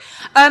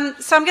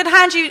So I'm going to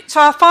hand you to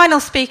our final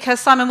speaker,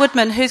 Simon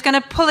Woodman, who's going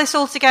to pull this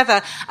all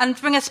together and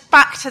bring us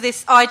back to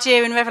this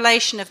idea in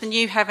Revelation of the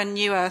new heaven,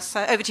 new earth.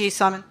 So over to you,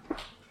 Simon.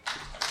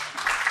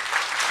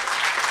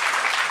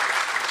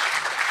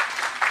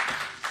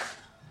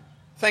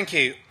 Thank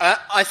you.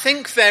 I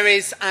think there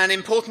is an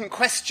important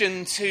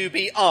question to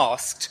be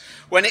asked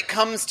when it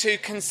comes to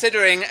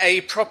considering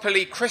a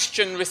properly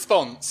Christian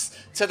response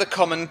to the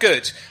common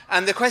good.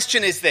 And the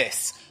question is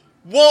this: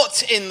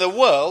 what in the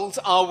world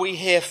are we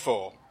here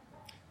for?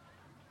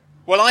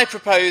 Well, I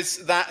propose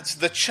that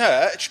the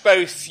church,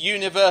 both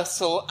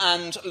universal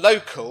and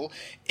local,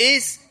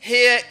 is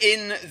here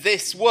in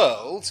this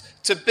world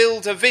to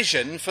build a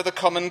vision for the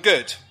common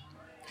good.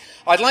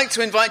 I'd like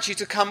to invite you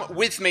to come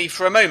with me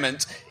for a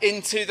moment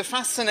into the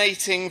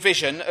fascinating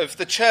vision of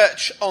the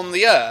church on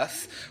the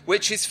earth,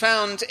 which is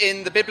found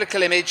in the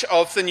biblical image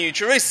of the New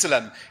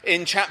Jerusalem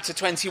in chapter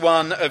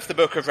 21 of the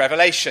book of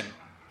Revelation.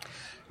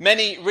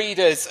 Many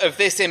readers of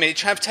this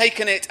image have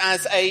taken it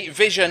as a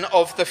vision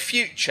of the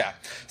future,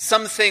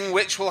 something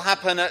which will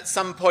happen at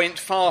some point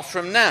far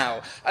from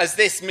now, as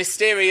this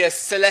mysterious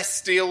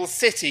celestial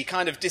city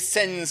kind of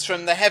descends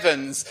from the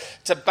heavens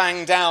to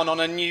bang down on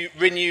a new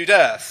renewed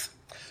earth.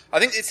 I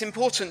think it's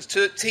important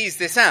to tease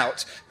this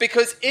out,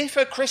 because if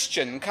a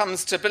Christian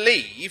comes to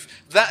believe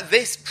that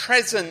this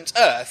present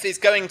earth is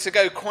going to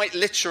go quite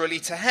literally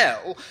to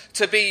hell,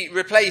 to be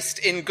replaced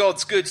in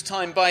God's good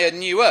time by a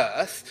new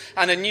earth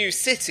and a new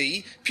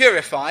city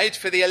purified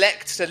for the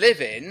elect to live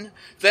in,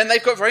 then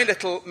they've got very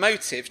little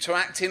motive to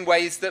act in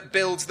ways that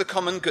build the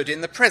common good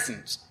in the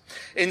present.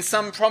 In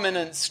some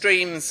prominent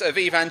streams of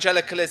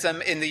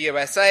evangelicalism in the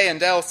USA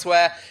and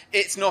elsewhere,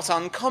 it's not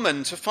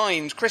uncommon to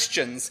find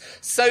Christians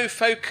so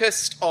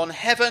focused on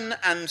heaven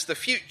and the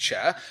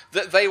future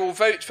that they will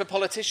vote for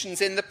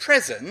politicians in the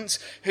present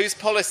whose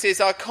policies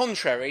are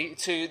contrary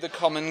to the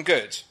common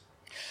good.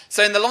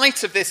 So in the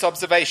light of this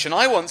observation,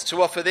 I want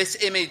to offer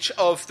this image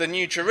of the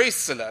New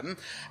Jerusalem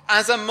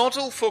as a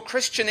model for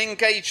Christian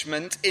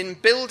engagement in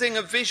building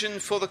a vision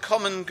for the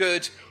common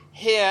good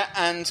here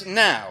and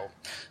now.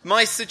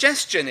 My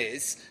suggestion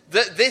is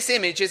that this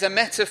image is a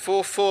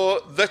metaphor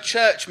for the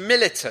church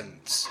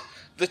militant,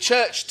 the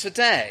church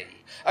today,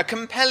 a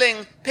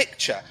compelling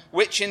picture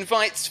which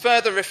invites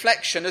further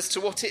reflection as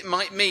to what it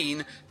might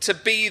mean to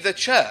be the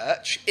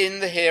church in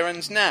the here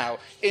and now,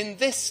 in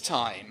this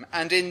time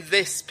and in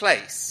this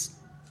place.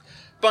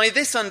 By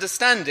this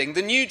understanding,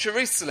 the New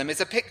Jerusalem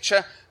is a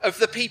picture of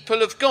the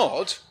people of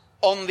God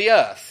on the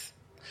earth,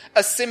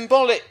 a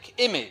symbolic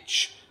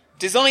image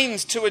designed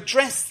to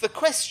address the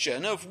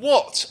question of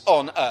what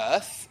on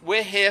earth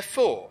we're here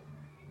for.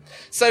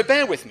 So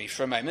bear with me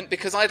for a moment,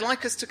 because I'd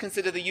like us to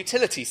consider the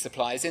utility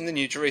supplies in the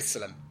New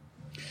Jerusalem,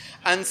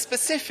 and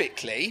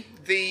specifically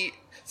the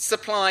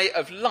supply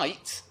of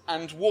light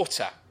and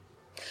water.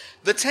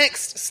 The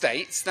text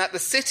states that the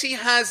city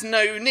has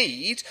no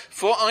need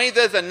for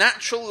either the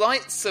natural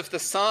lights of the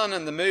sun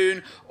and the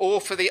moon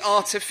or for the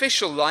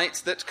artificial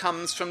light that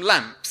comes from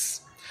lamps.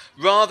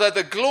 Rather,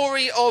 the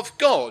glory of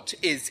God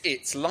is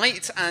its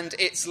light, and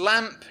its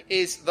lamp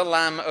is the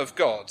Lamb of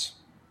God.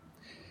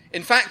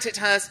 In fact, it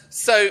has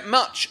so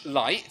much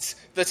light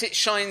that it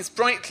shines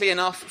brightly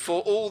enough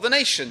for all the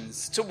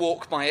nations to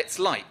walk by its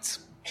light.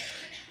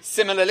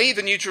 Similarly,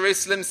 the New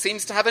Jerusalem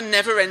seems to have a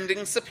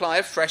never-ending supply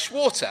of fresh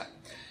water,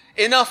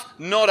 enough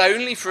not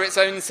only for its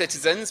own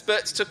citizens,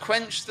 but to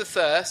quench the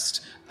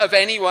thirst of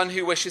anyone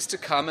who wishes to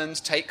come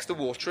and take the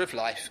water of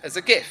life as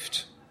a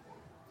gift.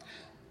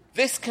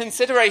 This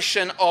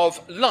consideration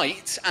of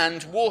light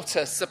and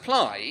water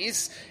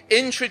supplies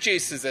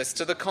introduces us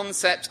to the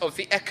concept of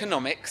the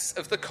economics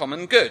of the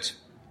common good.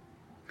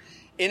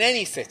 In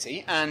any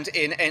city and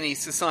in any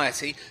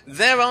society,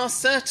 there are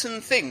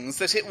certain things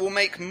that it will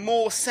make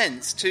more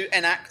sense to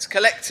enact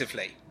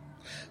collectively.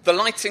 The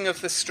lighting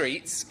of the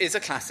streets is a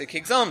classic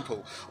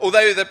example,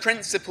 although the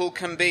principle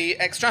can be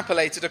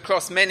extrapolated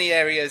across many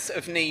areas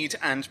of need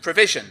and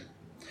provision.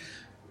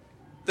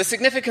 The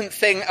significant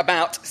thing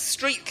about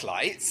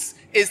streetlights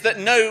is that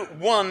no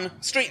one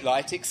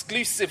streetlight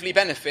exclusively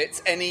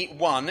benefits any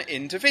one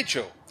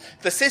individual.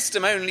 The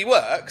system only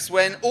works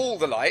when all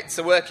the lights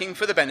are working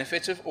for the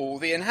benefit of all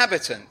the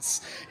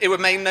inhabitants. It would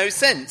make no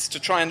sense to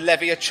try and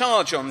levy a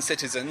charge on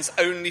citizens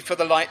only for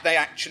the light they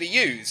actually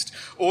used,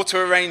 or to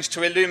arrange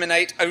to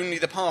illuminate only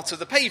the part of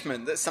the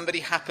pavement that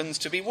somebody happens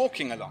to be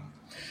walking along.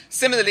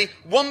 Similarly,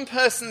 one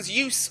person's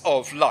use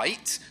of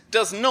light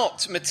does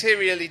not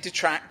materially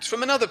detract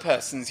from another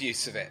person's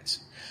use of it.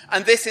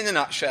 And this, in a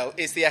nutshell,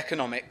 is the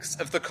economics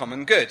of the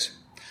common good.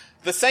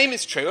 The same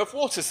is true of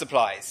water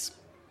supplies,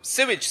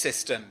 sewage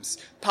systems,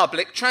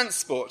 public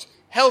transport,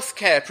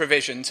 healthcare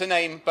provision, to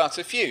name but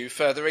a few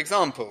further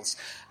examples.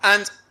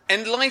 And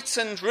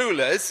enlightened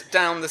rulers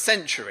down the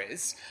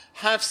centuries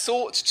have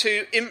sought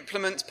to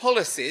implement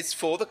policies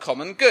for the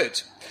common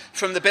good,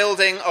 from the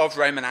building of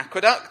Roman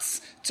aqueducts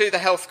to the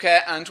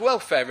healthcare and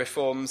welfare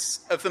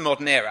reforms of the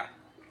modern era.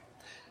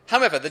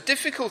 However, the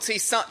difficulty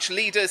such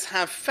leaders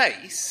have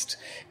faced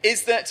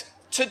is that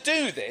to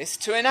do this,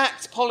 to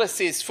enact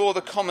policies for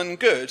the common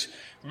good,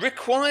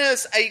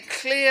 requires a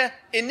clear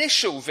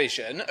initial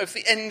vision of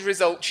the end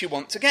result you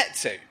want to get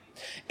to,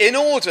 in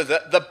order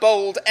that the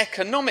bold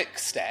economic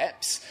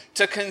steps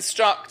to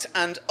construct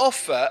and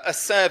offer a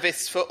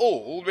service for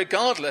all,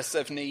 regardless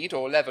of need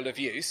or level of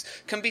use,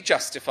 can be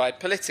justified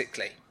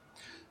politically.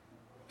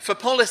 For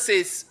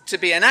policies to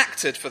be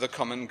enacted for the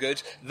common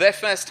good, there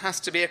first has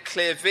to be a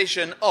clear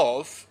vision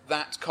of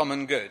that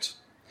common good.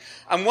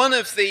 And one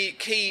of the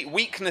key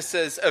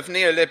weaknesses of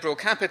neoliberal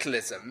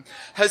capitalism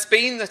has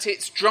been that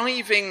its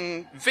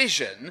driving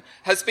vision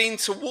has been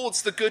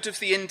towards the good of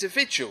the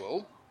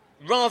individual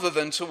rather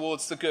than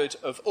towards the good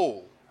of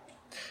all.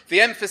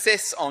 The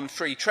emphasis on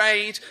free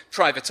trade,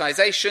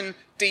 privatisation,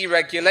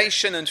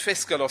 deregulation and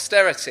fiscal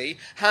austerity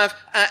have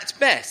at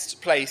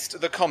best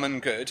placed the common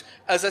good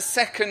as a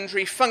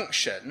secondary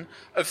function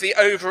of the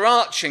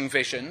overarching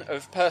vision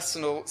of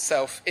personal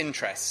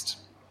self-interest.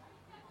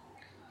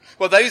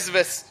 Well, those of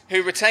us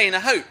who retain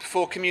a hope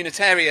for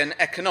communitarian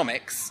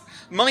economics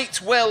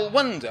might well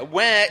wonder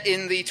where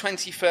in the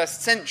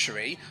 21st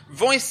century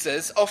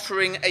voices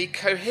offering a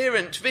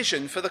coherent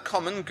vision for the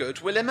common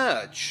good will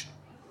emerge.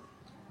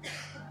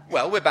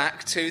 Well, we're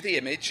back to the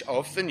image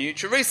of the New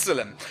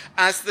Jerusalem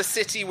as the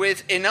city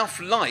with enough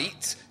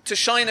light to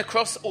shine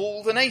across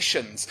all the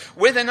nations,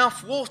 with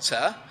enough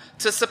water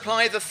to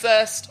supply the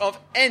thirst of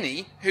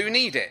any who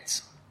need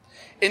it,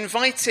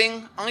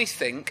 inviting, I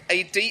think,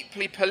 a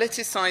deeply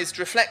politicised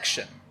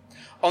reflection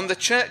on the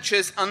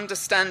church's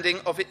understanding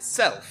of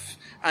itself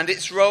and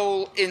its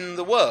role in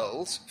the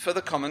world for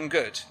the common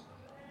good.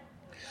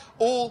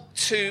 All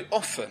too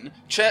often,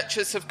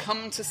 churches have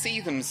come to see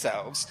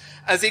themselves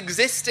as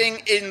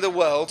existing in the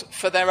world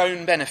for their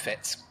own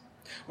benefit,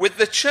 with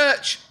the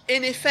church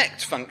in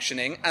effect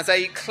functioning as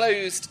a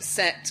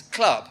closed-set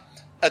club,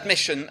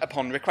 admission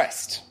upon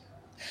request.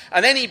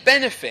 And any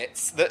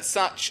benefits that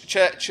such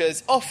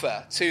churches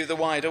offer to the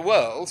wider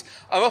world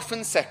are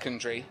often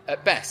secondary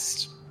at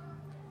best.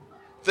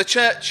 The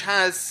church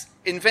has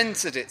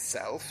invented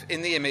itself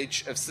in the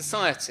image of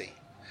society,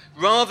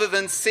 rather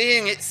than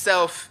seeing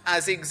itself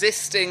as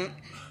existing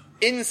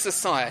in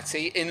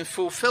society in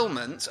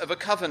fulfilment of a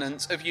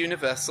covenant of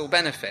universal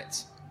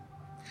benefit.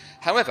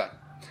 However,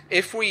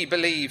 if we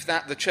believe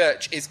that the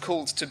church is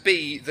called to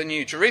be the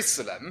New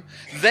Jerusalem,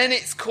 then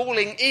its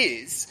calling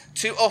is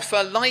to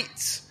offer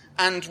light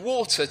and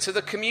water to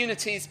the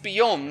communities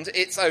beyond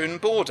its own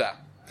border,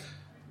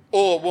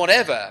 or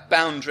whatever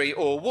boundary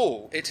or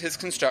wall it has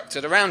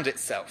constructed around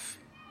itself.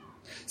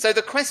 So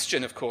the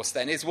question, of course,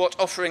 then, is what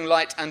offering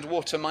light and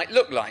water might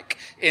look like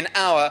in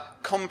our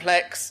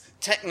complex,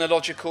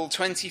 technological,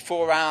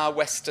 24-hour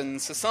Western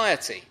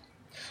society.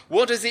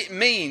 What does it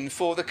mean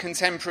for the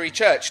contemporary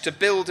church to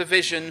build a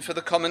vision for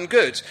the common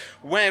good?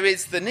 Where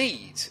is the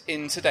need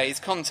in today's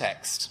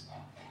context?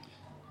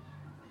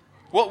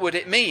 What would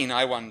it mean,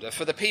 I wonder,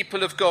 for the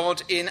people of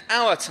God in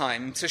our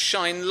time to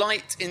shine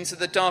light into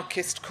the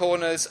darkest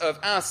corners of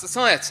our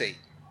society,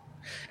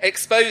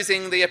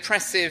 exposing the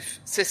oppressive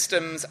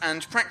systems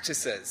and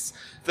practices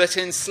that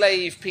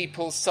enslave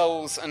people's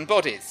souls and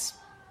bodies?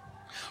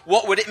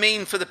 What would it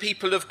mean for the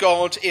people of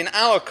God in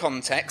our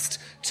context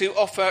to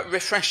offer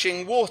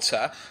refreshing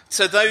water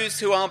to those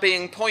who are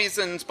being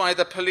poisoned by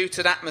the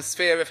polluted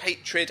atmosphere of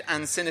hatred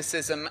and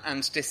cynicism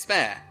and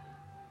despair?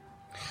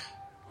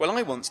 Well,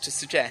 I want to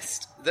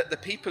suggest that the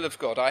people of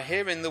God are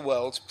here in the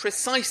world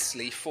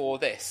precisely for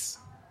this: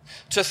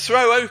 to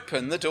throw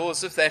open the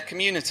doors of their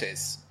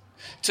communities,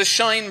 to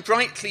shine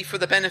brightly for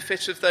the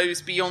benefit of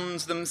those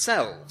beyond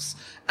themselves,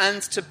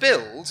 and to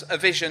build a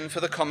vision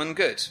for the common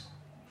good.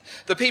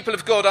 The people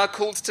of God are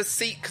called to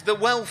seek the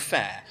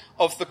welfare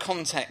of the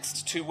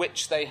context to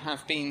which they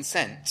have been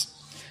sent.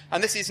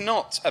 And this is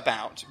not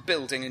about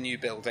building a new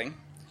building,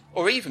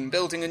 or even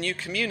building a new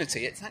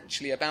community. It's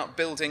actually about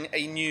building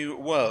a new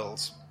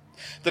world.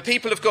 The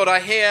people of God are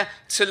here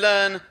to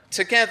learn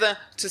together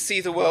to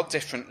see the world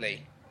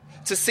differently,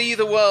 to see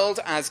the world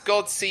as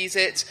God sees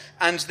it,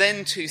 and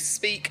then to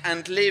speak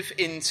and live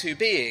into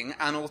being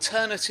an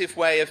alternative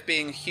way of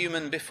being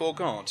human before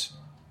God.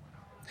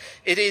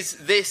 It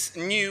is this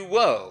new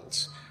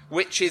world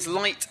which is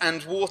light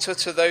and water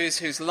to those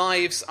whose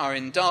lives are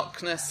in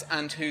darkness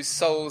and whose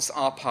souls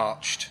are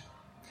parched.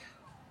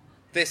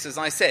 This, as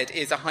I said,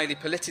 is a highly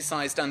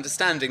politicised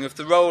understanding of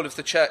the role of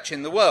the church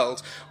in the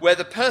world, where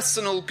the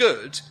personal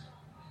good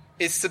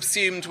is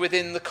subsumed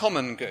within the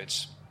common good.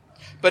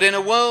 But in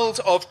a world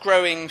of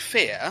growing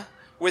fear,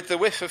 with the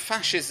whiff of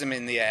fascism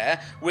in the air,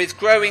 with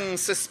growing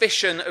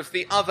suspicion of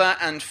the other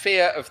and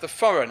fear of the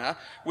foreigner,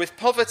 with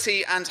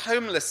poverty and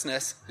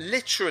homelessness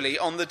literally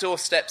on the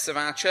doorsteps of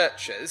our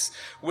churches,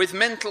 with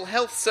mental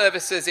health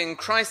services in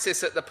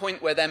crisis at the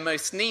point where they're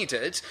most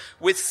needed,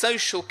 with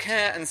social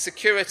care and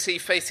security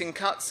facing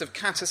cuts of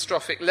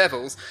catastrophic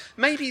levels,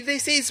 maybe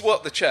this is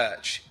what the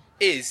church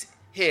is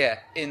here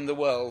in the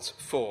world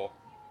for.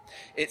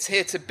 It's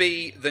here to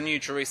be the New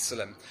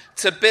Jerusalem,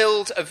 to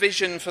build a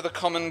vision for the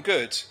common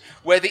good,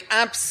 where the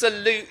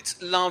absolute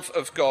love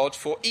of God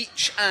for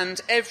each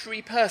and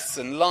every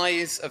person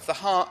lies at the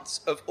heart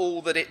of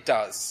all that it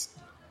does.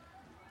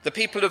 The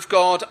people of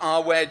God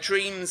are where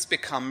dreams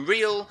become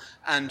real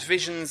and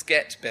visions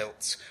get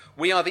built.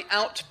 We are the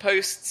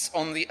outposts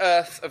on the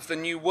earth of the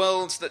new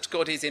world that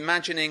God is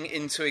imagining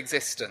into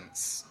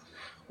existence.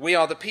 We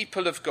are the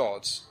people of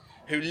God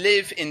who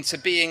live into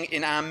being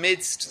in our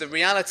midst the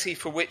reality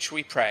for which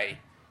we pray,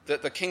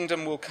 that the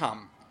kingdom will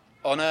come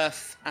on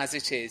earth as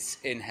it is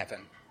in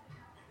heaven.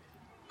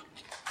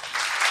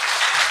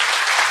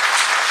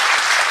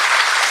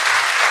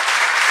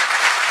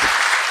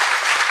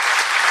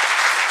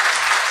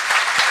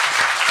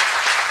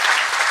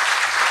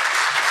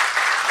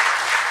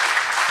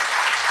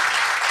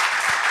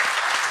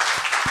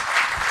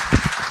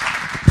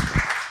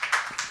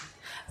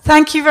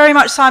 Thank you very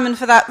much, Simon,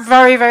 for that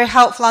very, very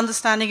helpful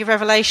understanding of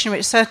Revelation,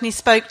 which certainly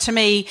spoke to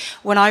me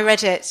when I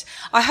read it.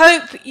 I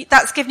hope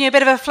that's given you a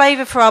bit of a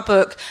flavour for our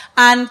book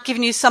and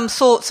given you some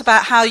thoughts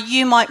about how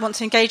you might want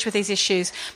to engage with these issues.